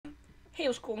Hey,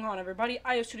 what's going on, everybody?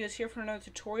 IO Studios here for another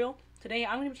tutorial. Today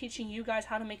I'm going to be teaching you guys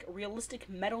how to make a realistic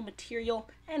metal material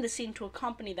and a scene to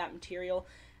accompany that material.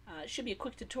 It should be a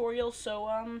quick tutorial, so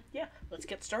yeah, let's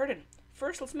get started.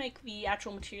 First, let's make the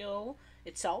actual material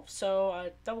itself.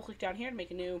 So double click down here to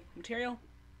make a new material,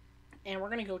 and we're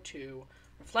going to go to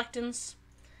Reflectance,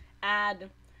 Add,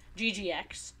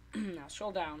 GGX. Now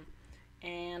scroll down,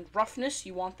 and Roughness,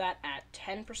 you want that at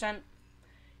 10%.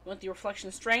 You want the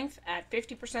reflection strength at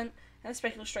 50% and the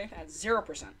specular strength at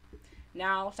 0%.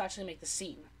 Now let's actually make the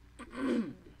scene.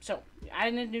 So, add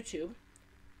in a new tube.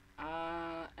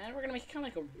 And we're going to make it kind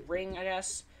of like a ring, I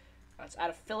guess. Let's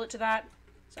add a fillet to that.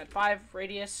 Let's add 5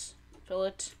 radius,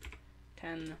 fillet,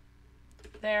 10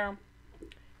 there.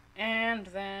 And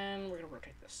then we're going to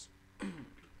rotate this.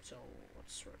 So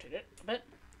let's rotate it a bit.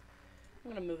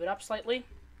 I'm going to move it up slightly.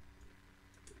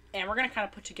 And we're going to kind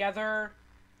of put together...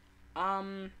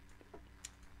 I'm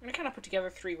going to kind of put together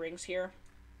 3 rings here.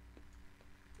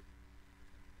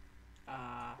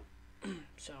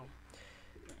 So,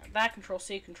 that,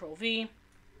 Control-C, Control-V.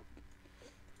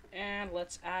 And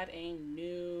let's add a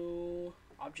new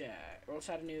object. Or let's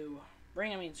add a new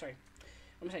ring. I'm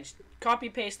saying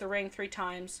copy-paste the ring 3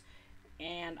 times.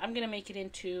 And I'm going to make it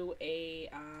into a,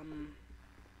 kind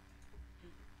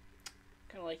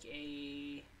of like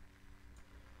a...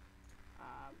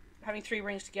 having 3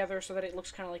 rings together so that it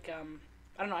looks kind of like, I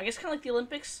don't know, I guess kind of like the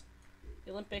Olympics.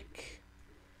 The Olympic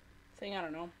thing, I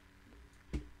don't know.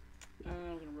 I'm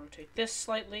going to rotate this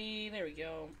slightly. There we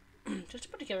go. Just to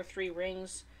put together 3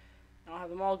 rings. I'll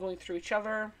have them all going through each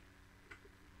other.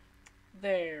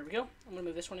 There we go. I'm going to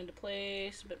move this one into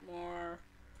place a bit more.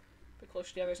 A bit closer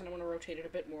to the others, and I'm going to rotate it a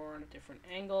bit more on a different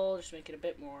angle. Just to make it a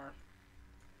bit more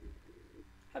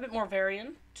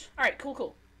variant. Alright, cool.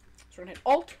 So we're going to hit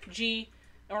Alt-G.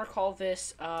 And we're going to call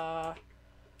this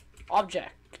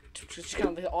object, which is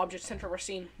kind of the object center of our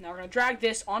scene. Now we're going to drag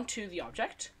this onto the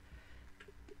object.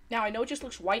 Now I know it just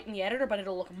looks white in the editor, but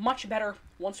it'll look much better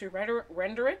once we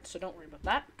render it, so don't worry about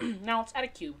that. Now let's add a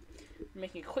cube. I'm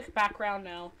making a quick background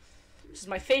now. This is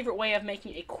my favorite way of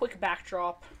making a quick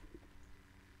backdrop.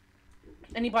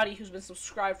 Anybody who's been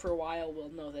subscribed for a while will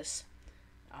know this.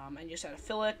 And you just add a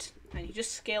fillet, and you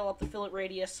just scale up the fillet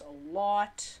radius a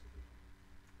lot.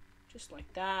 Just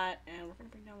like that, and we're going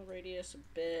to bring down the radius a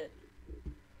bit.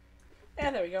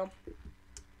 And there we go.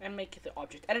 And make the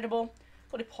object editable.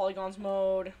 Go to polygons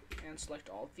mode, and select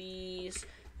all these.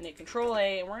 And hit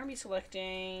Control-A, and we're going to be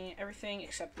selecting everything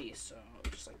except these. So,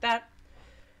 just like that.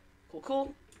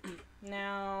 Cool.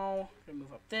 Now, we're going to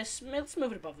move up this. Let's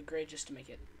move it above the grid just to make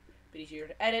it a bit easier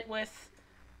to edit with.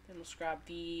 Then let's grab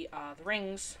the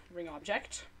ring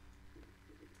object.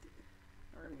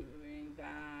 We're moving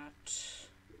that...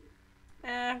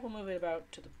 we'll move it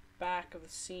about to the back of the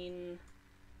scene.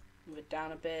 Move it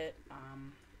down a bit.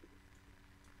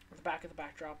 Or the back of the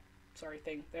backdrop. Sorry,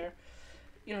 thing there.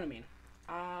 You know what I mean.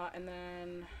 And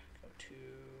then go to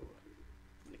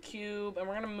the cube. And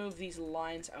we're going to move these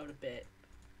lines out a bit.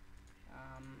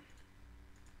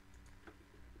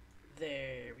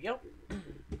 There we go.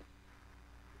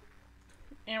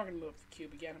 And we're going to move the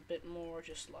cube again a bit more,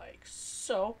 just like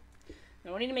so.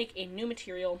 Now we need to make a new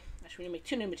material. Actually, we need to make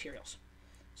 2 new materials.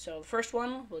 So the first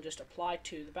one we'll just apply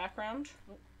to the background.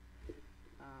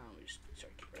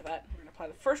 Get rid of that. We're going to apply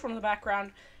the first one to the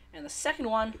background, and the second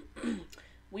one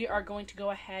we are going to go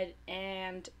ahead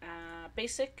and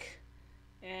basic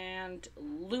and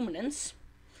luminance,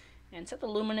 and set the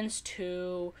luminance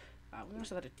to we're going to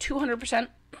set that to 200%.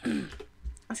 That's going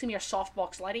to be our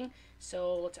softbox lighting.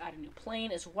 So let's add a new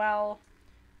plane as well.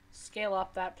 Scale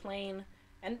up that plane.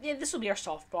 And yeah, this will be our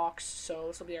softbox, so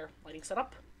this will be our lighting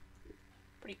setup.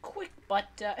 Pretty quick, but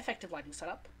effective lighting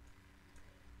setup.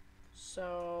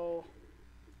 So,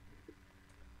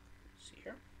 let's see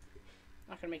here.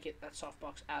 Not gonna make it that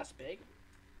softbox as big.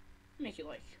 Make it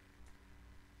like,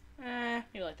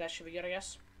 maybe like that should be good, I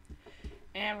guess.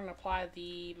 And we're gonna apply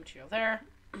the material there.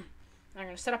 Now we're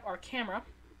gonna set up our camera.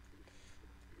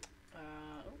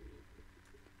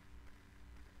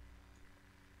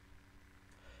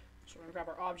 So we're going to grab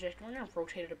our object, and we're going to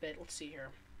rotate it a bit. Let's see here.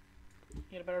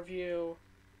 Get a better view.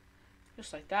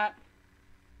 Just like that.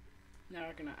 Now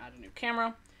we're going to add a new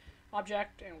camera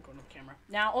object, and we'll go to the camera.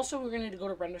 Now, also, we're going to need to go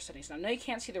to render settings. Now, I know you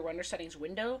can't see the render settings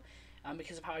window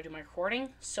because of how I do my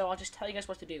recording, so I'll just tell you guys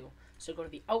what to do. So go to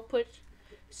the output,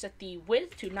 set the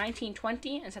width to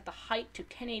 1920, and set the height to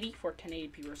 1080 for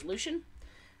 1080p resolution.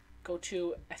 Go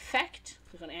to Effect,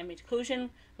 click on Ambient Occlusion,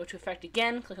 go to Effect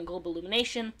again, click on Global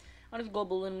Illumination. Under the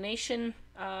Global Illumination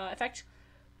effect,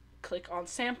 click on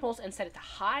Samples and set it to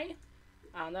High.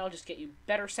 That'll just get you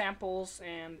better samples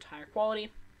and higher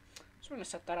quality. So we're going to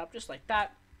set that up just like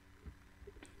that.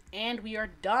 And we are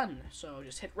done. So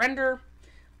just hit render,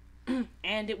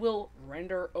 and it will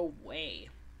render away.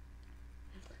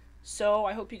 So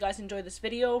I hope you guys enjoyed this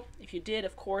video. If you did,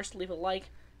 of course, leave a like,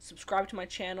 subscribe to my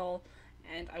channel,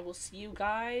 and I will see you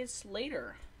guys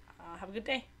later. Have a good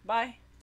day. Bye.